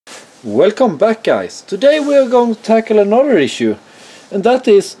Welcome back, guys. Today we are going to tackle another issue, and that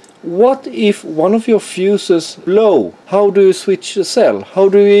is, what if one of your fuses blow? How do you switch the cell? How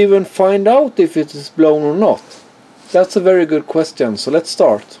do you even find out if it is blown or not? That's a very good question, so let's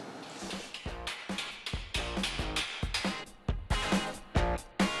start.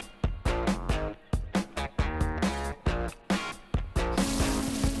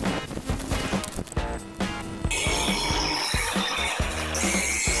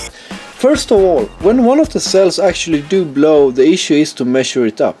 First of all, when one of the cells actually do blow, the issue is to measure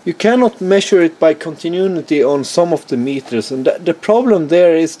it up. You cannot measure it by continuity on some of the meters, and the problem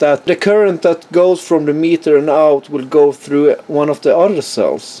there is that the current that goes from the meter and out will go through one of the other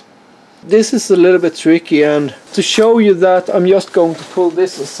cells. This is a little bit tricky, and to show you that, I'm just going to pull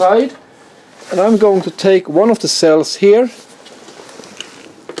this aside, and I'm going to take one of the cells here,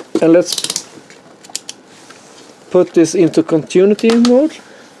 and let's put this into continuity mode.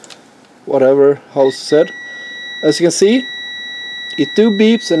 Whatever House said. As you can see, it do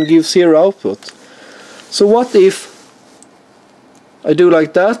beeps and gives zero output. So what if I do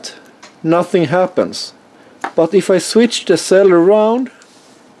like that? Nothing happens. But if I switch the cell around,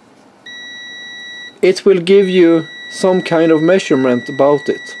 it will give you some kind of measurement about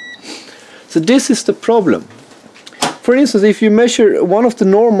it. So this is the problem. For instance, if you measure one of the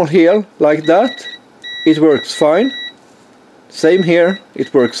normal here like that, it works fine. Same here,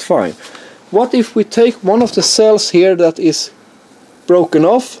 it works fine. What if we take one of the cells here that is broken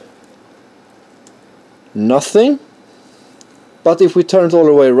off? Nothing. But if we turn it all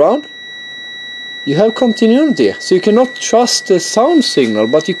the way around, you have continuity. So you cannot trust the sound signal,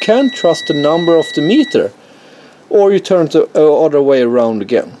 but you can trust the number of the meter. Or you turn it the other way around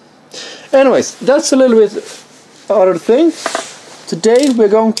again. Anyways, that's a little bit other thing. Today we're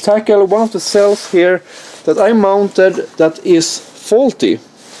going to tackle one of the cells here that I mounted that is faulty.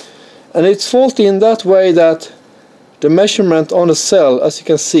 And it's faulty in that way that the measurement on the cell, as you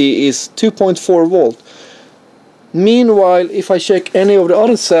can see, is 2.4 volt. Meanwhile, if I check any of the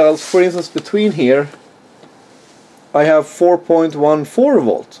other cells, for instance between here, I have 4.14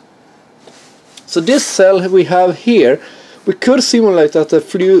 volt. So this cell we have here, we could simulate that the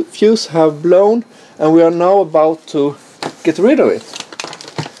fuse have blown, and we are now about to get rid of it.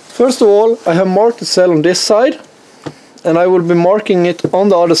 First of all, I have marked the cell on this side, and I will be marking it on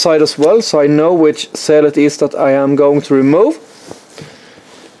the other side as well, so I know which cell it is that I am going to remove.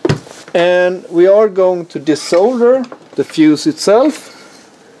 And we are going to desolder the fuse itself.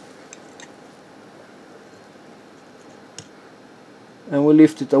 And we'll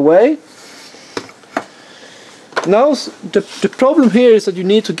lift it away. Now the problem here is that you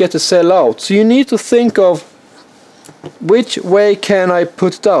need to get the cell out. So you need to think of which way can I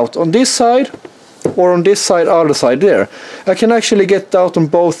put it out, on this side or on this side, other side there. I can actually get it out on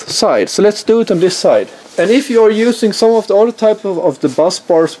both sides, so let's do it on this side. And if you are using some of the other type of the bus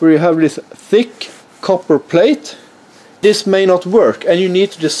bars where you have this thick copper plate, this may not work and you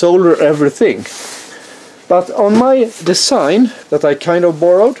need to desolder everything. But on my design that I kind of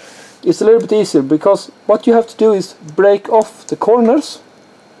borrowed, it's a little bit easier, because what you have to do is break off the corners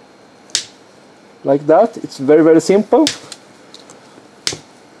like that. It's very, very simple.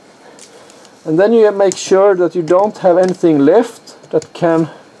 And then you make sure that you don't have anything left that can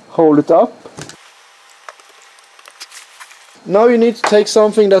hold it up. Now you need to take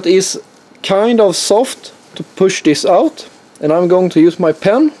something that is kind of soft to push this out, and I'm going to use my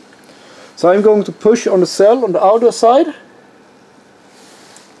pen. So I'm going to push on the cell on the outer side.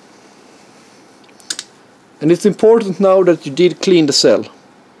 And it's important now that you did clean the cell.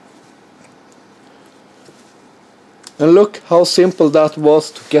 And look how simple that was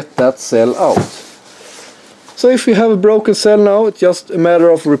to get that cell out. So if you have a broken cell now, it's just a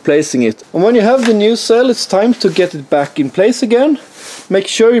matter of replacing it. And when you have the new cell, it's time to get it back in place again. Make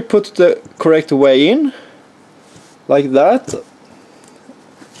sure you put the correct way in, like that.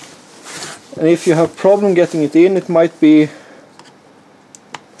 And if you have problem getting it in, it might be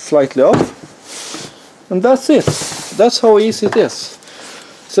slightly off. And that's it. That's how easy it is.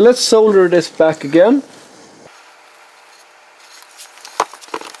 So let's solder this back again.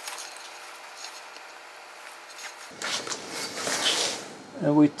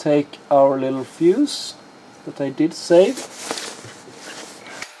 And we take our little fuse that I did save.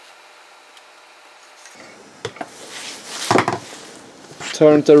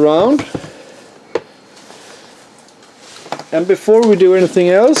 Turn it around. And before we do anything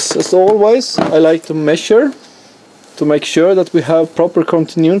else, as always, I like to measure to make sure that we have proper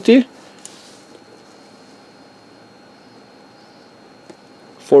continuity.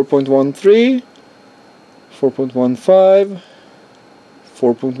 4.13, 4.15,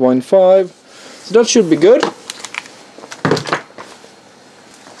 4.15. So that should be good.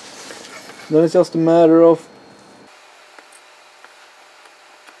 Then it's just a matter of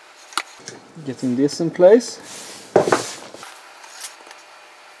getting this in place.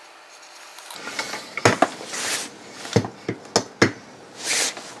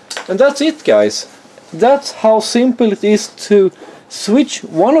 And that's it, guys. That's how simple it is to switch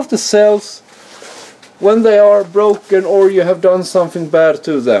one of the cells when they are broken or you have done something bad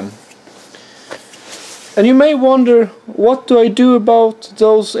to them. And you may wonder, what do I do about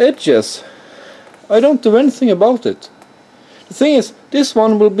those edges? I don't do anything about it. The thing is, this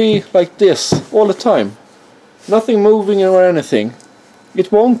one will be like this all the time. Nothing moving or anything.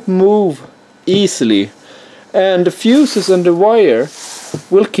 It won't move easily. And the fuses and the wire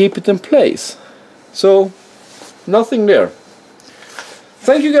will keep it in place. So, nothing there.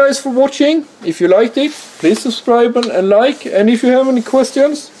 Thank you guys for watching. If you liked it, please subscribe and like. And if you have any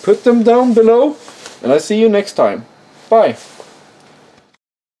questions, put them down below. And I'll see you next time. Bye.